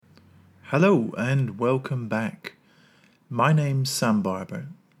Hello and welcome back. My name's Sam Barber,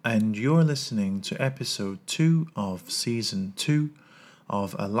 and you're listening to episode 2 of season 2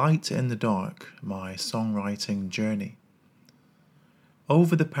 of A Light in the Dark, my songwriting journey.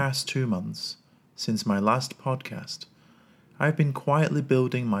 Over the past 2 months, since my last podcast, I've been quietly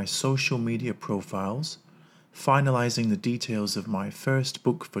building my social media profiles, finalizing the details of my first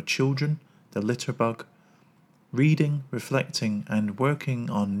book for children, The Litterbug, reading, reflecting, and working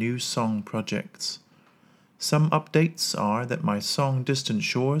on new song projects. Some updates are that my song Distant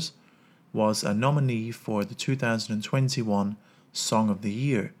Shores was a nominee for the 2021 Song of the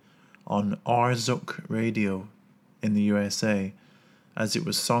Year on RZUK Radio in the USA, as it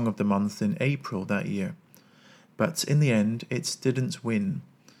was Song of the Month in April that year. But in the end, it didn't win.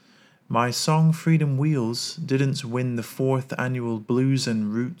 My song Freedom Wheels didn't win the 4th annual Blues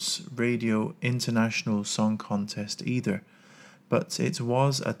and Roots Radio International Song Contest either, but it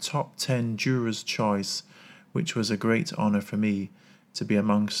was a top 10 jurors' choice, which was a great honour for me to be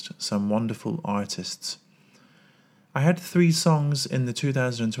amongst some wonderful artists. I had 3 songs in the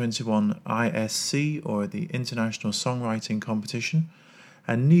 2021 ISC, or the International Songwriting Competition,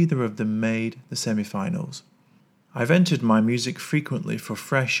 and neither of them made the semi-finals. I've entered my music frequently for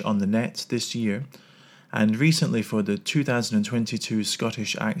Fresh on the Net this year, and recently for the 2022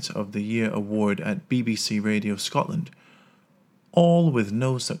 Scottish Act of the Year award at BBC Radio Scotland, all with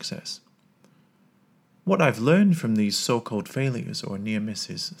no success. What I've learned from these so-called failures or near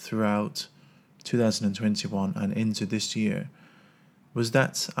misses throughout 2021 and into this year was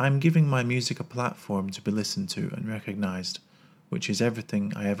that I'm giving my music a platform to be listened to and recognised, which is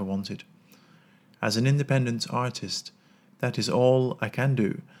everything I ever wanted. As an independent artist, that is all I can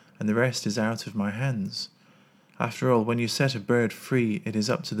do, and the rest is out of my hands. After all, when you set a bird free, it is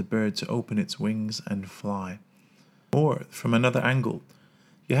up to the bird to open its wings and fly. Or, from another angle,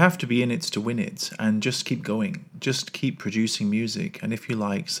 you have to be in it to win it, and just keep going. Just keep producing music, and if you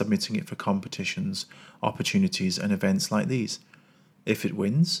like, submitting it for competitions, opportunities, and events like these. If it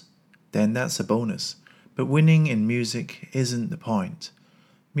wins, then that's a bonus. But winning in music isn't the point.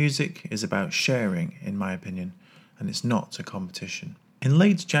 Music is about sharing, in my opinion, and it's not a competition. In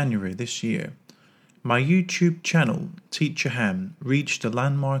late January this year, my YouTube channel, Teacher Ham, reached a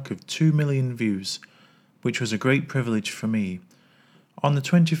landmark of 2 million views, which was a great privilege for me. On the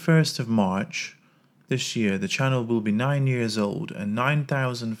 21st of March this year, the channel will be 9 years old and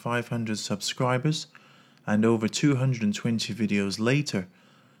 9,500 subscribers, and over 220 videos later,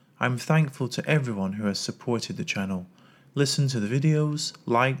 I'm thankful to everyone who has supported the channel, listened to the videos,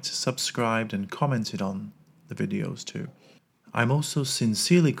 liked, subscribed, and commented on the videos too. I'm also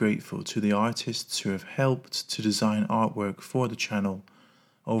sincerely grateful to the artists who have helped to design artwork for the channel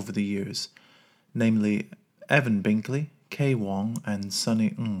over the years, namely Evan Binkley, Kay Wong, and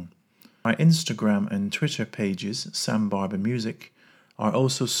Sunny Ng. My Instagram and Twitter pages, Sam Barber Music, are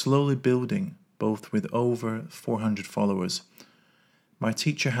also slowly building, both with over 400 followers. My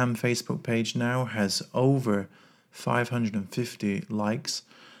Teacher Ham Facebook page now has over 550 likes,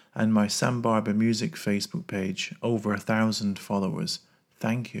 and my Sam Barber Music Facebook page over 1,000 followers.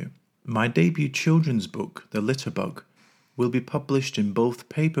 Thank you. My debut children's book, The Litterbug, will be published in both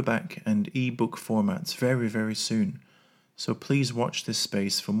paperback and e-book formats very, very soon, so please watch this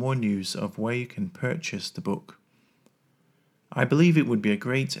space for more news of where you can purchase the book. I believe it would be a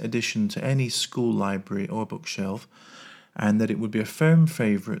great addition to any school library or bookshelf, and that it would be a firm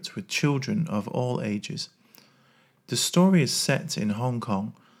favourite with children of all ages. The story is set in Hong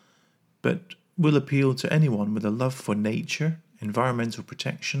Kong, but will appeal to anyone with a love for nature, environmental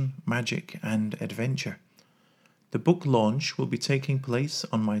protection, magic, and adventure. The book launch will be taking place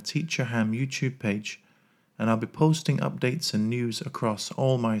on my Teacher Ham YouTube page, and I'll be posting updates and news across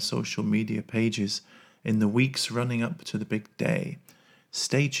all my social media pages in the weeks running up to the big day.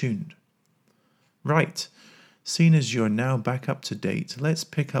 Stay tuned. Right, seeing as you're now back up to date, let's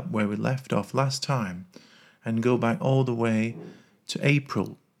pick up where we left off last time and go back all the way to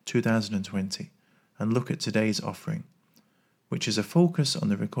April 2020 and look at today's offering, which is a focus on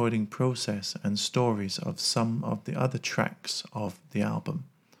the recording process and stories of some of the other tracks of the album.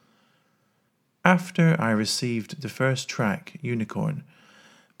 After I received the first track, Unicorn,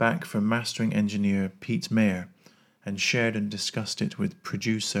 back from mastering engineer Pete Mayer and shared and discussed it with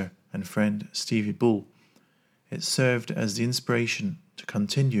producer and friend Stevie Bull, it served as the inspiration to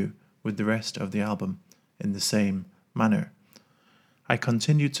continue with the rest of the album in the same manner. I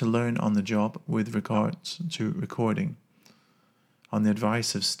continued to learn on the job with regards to recording, on the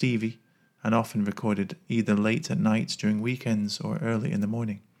advice of Stevie, and often recorded either late at night during weekends or early in the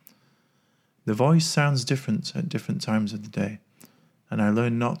morning. The voice sounds different at different times of the day, and I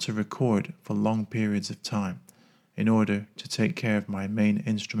learned not to record for long periods of time in order to take care of my main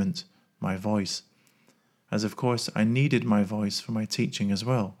instrument, my voice, as of course I needed my voice for my teaching as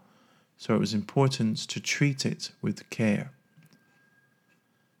well, so it was important to treat it with care.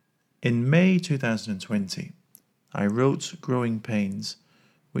 In May 2020, I wrote Growing Pains,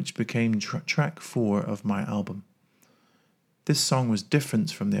 which became track 4 of my album. This song was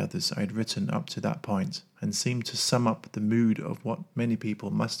different from the others I had written up to that point and seemed to sum up the mood of what many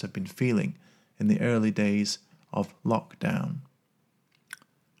people must have been feeling in the early days of lockdown.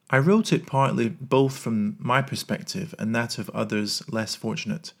 I wrote it partly both from my perspective and that of others less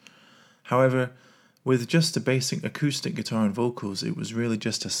fortunate. However, with just a basic acoustic guitar and vocals, it was really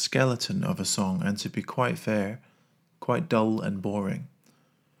just a skeleton of a song, and to be quite fair, quite dull and boring.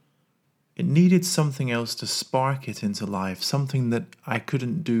 It needed something else to spark it into life, something that I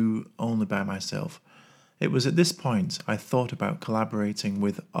couldn't do only by myself. It was at this point I thought about collaborating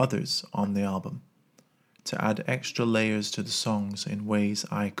with others on the album, to add extra layers to the songs in ways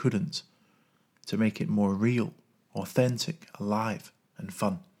I couldn't, to make it more real, authentic, alive, and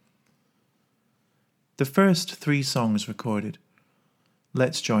fun. The first 3 songs recorded,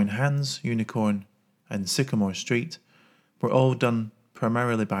 Let's Join Hands, Unicorn, and Sycamore Street, were all done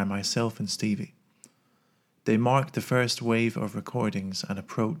primarily by myself and Stevie. They marked the first wave of recordings and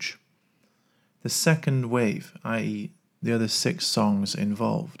approach. The second wave, i.e. the other 6 songs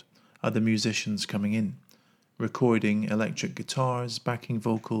involved, are the musicians coming in, recording electric guitars, backing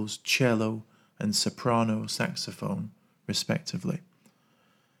vocals, cello, and soprano saxophone, respectively.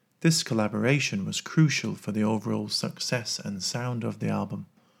 This collaboration was crucial for the overall success and sound of the album,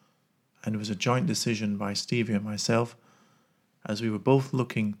 and was a joint decision by Stevie and myself, as we were both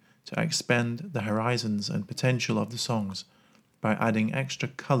looking to expand the horizons and potential of the songs by adding extra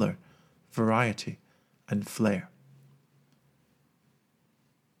colour, variety, and flair.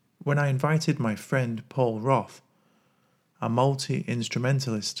 When I invited my friend Paul Roth, a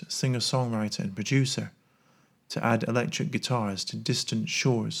multi-instrumentalist, singer-songwriter and producer, to add electric guitars to Distant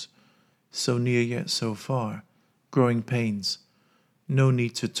Shores, So Near Yet So Far, Growing Pains, No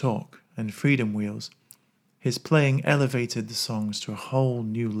Need to Talk, and Freedom Wheels, his playing elevated the songs to a whole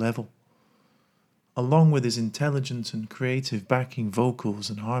new level. Along with his intelligent and creative backing vocals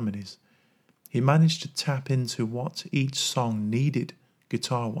and harmonies, he managed to tap into what each song needed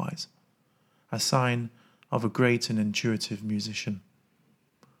guitar-wise, a sign of a great and intuitive musician.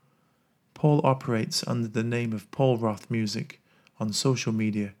 Paul operates under the name of Paul Roth Music on social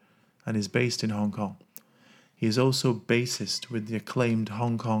media and is based in Hong Kong. He is also bassist with the acclaimed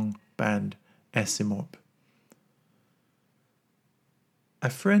Hong Kong band Esimorp. A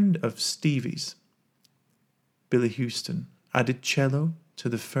friend of Stevie's, Billy Houston, added cello to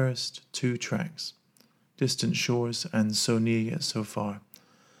the first 2 tracks, Distant Shores and So Near Yet So Far,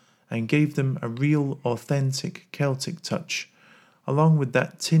 and gave them a real authentic Celtic touch, along with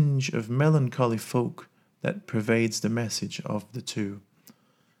that tinge of melancholy folk that pervades the message of the 2.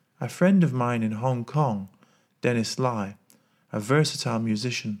 A friend of mine in Hong Kong, Dennis Lai, a versatile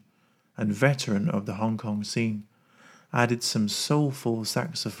musician and veteran of the Hong Kong scene, added some soulful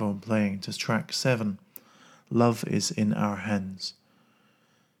saxophone playing to track 7, Love Is In Our Hands.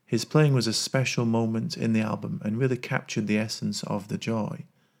 His playing was a special moment in the album and really captured the essence of the joy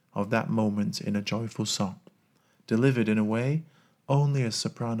of that moment in a joyful song, delivered in a way only a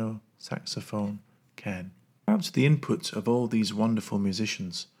soprano saxophone can. Throughout the input of all these wonderful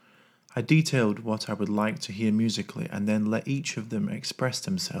musicians, I detailed what I would like to hear musically and then let each of them express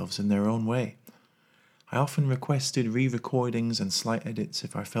themselves in their own way. I often requested re-recordings and slight edits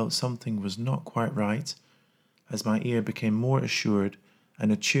if I felt something was not quite right, as my ear became more assured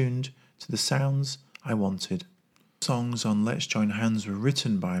and attuned to the sounds I wanted. Songs on Let's Join Hands were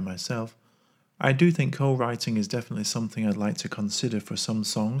written by myself. I do think co-writing is definitely something I'd like to consider for some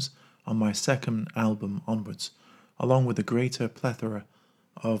songs on my second album onwards, along with a greater plethora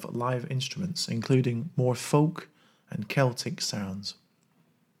of live instruments, including more folk and Celtic sounds.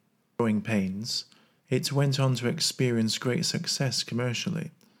 Growing Pains, it went on to experience great success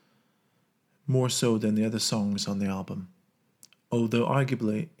commercially, more so than the other songs on the album. Although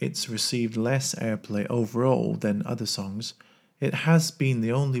arguably it's received less airplay overall than other songs, it has been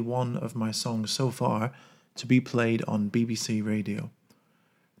the only one of my songs so far to be played on BBC Radio.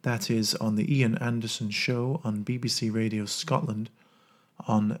 That is on the Ian Anderson Show on BBC Radio Scotland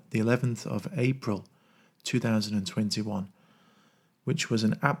on the 11th of April 2021, which was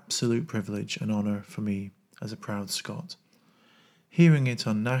an absolute privilege and honour for me as a proud Scot. Hearing it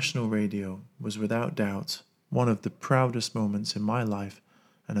on national radio was without doubt one of the proudest moments in my life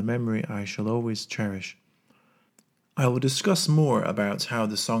and a memory I shall always cherish. I will discuss more about how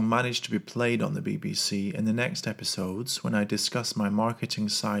the song managed to be played on the BBC in the next episodes when I discuss my marketing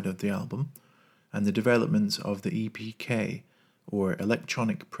side of the album and the development of the EPK, or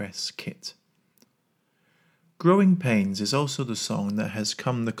Electronic Press Kit. Growing Pains is also the song that has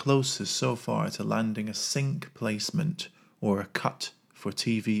come the closest so far to landing a sync placement or a cut for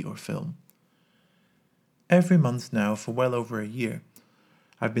TV or film. Every month now for well over a year,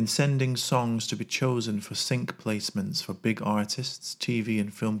 I've been sending songs to be chosen for sync placements for big artists, TV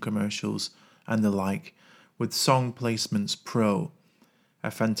and film commercials, and the like, with Song Placements Pro,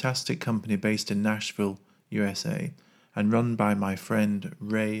 a fantastic company based in Nashville, USA, and run by my friend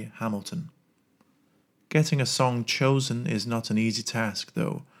Ray Hamilton. Getting a song chosen is not an easy task,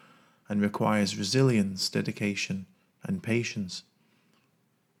 though, and requires resilience, dedication, and patience.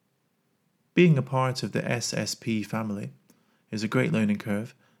 Being a part of the SSP family is a great learning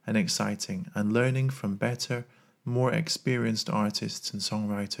curve and exciting, and learning from better, more experienced artists and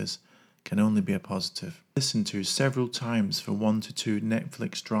songwriters can only be a positive. Listen to several times for 1 to 2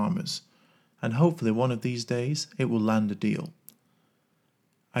 Netflix dramas, and hopefully one of these days it will land a deal.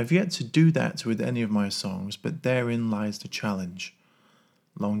 I've yet to do that with any of my songs, but therein lies the challenge.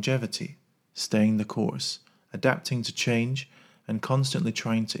 Longevity, staying the course, adapting to change, and constantly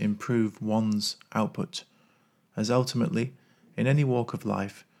trying to improve one's output, as ultimately, in any walk of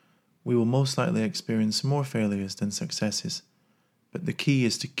life, we will most likely experience more failures than successes, but the key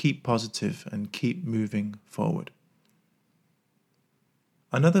is to keep positive and keep moving forward.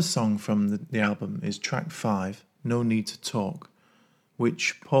 Another song from the album is track 5, No Need to Talk,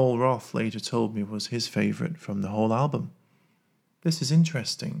 which Paul Roth later told me was his favourite from the whole album. This is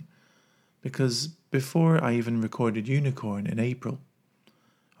interesting, because before I even recorded Unicorn in April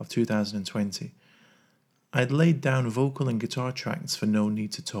of 2020, I'd laid down vocal and guitar tracks for No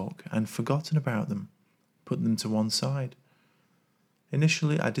Need to Talk and forgotten about them, put them to one side.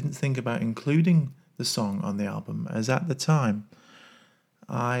 Initially, I didn't think about including the song on the album, as at the time,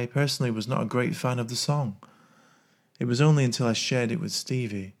 I personally was not a great fan of the song. It was only until I shared it with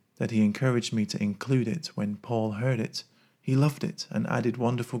Stevie that he encouraged me to include it. When Paul heard it, he loved it and added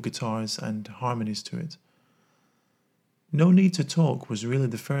wonderful guitars and harmonies to it. No Need to Talk was really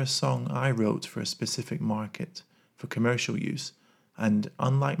the first song I wrote for a specific market, for commercial use, and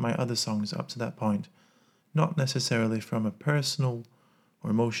unlike my other songs up to that point, not necessarily from a personal or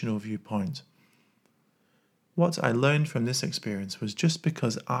emotional viewpoint. What I learned from this experience was just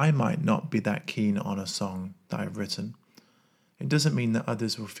because I might not be that keen on a song that I've written, it doesn't mean that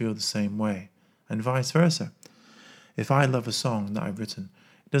others will feel the same way, and vice versa. If I love a song that I've written,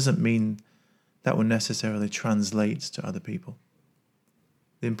 it doesn't mean that will necessarily translate to other people.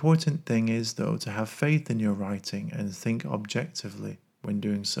 The important thing is, though, to have faith in your writing and think objectively when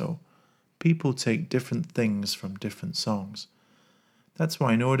doing so. People take different things from different songs. That's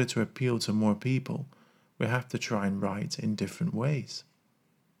why in order to appeal to more people, we have to try and write in different ways.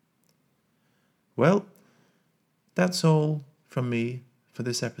 Well, that's all from me for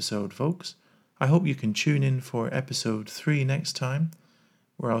this episode, folks. I hope you can tune in for episode 3 next time,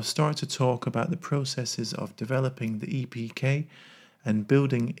 where I'll start to talk about the processes of developing the EPK and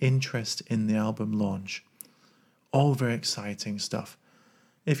building interest in the album launch. All very exciting stuff.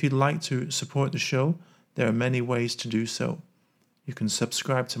 If you'd like to support the show, there are many ways to do so. You can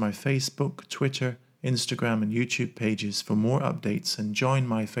subscribe to my Facebook, Twitter, Instagram and YouTube pages for more updates and join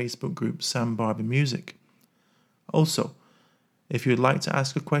my Facebook group Sam Barber Music. Also, if you'd like to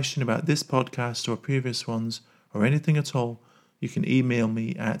ask a question about this podcast or previous ones or anything at all, you can email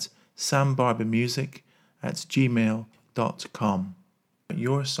me at sambarbermusic@gmail.com.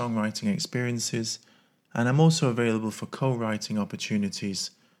 Your songwriting experiences, and I'm also available for co-writing opportunities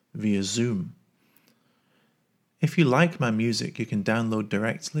via Zoom. If you like my music, you can download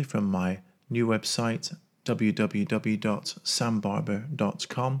directly from my new website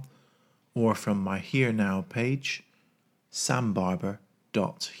www.sambarber.com or from my Here Now page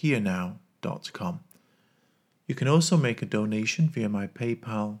sambarber.herenow.com. You can also make a donation via my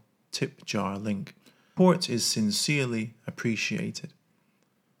PayPal tip jar link. Support is sincerely appreciated.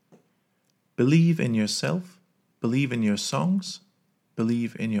 Believe in yourself, believe in your songs,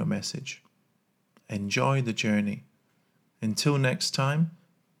 believe in your message. Enjoy the journey. Until next time,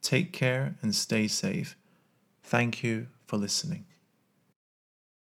 take care and stay safe. Thank you for listening.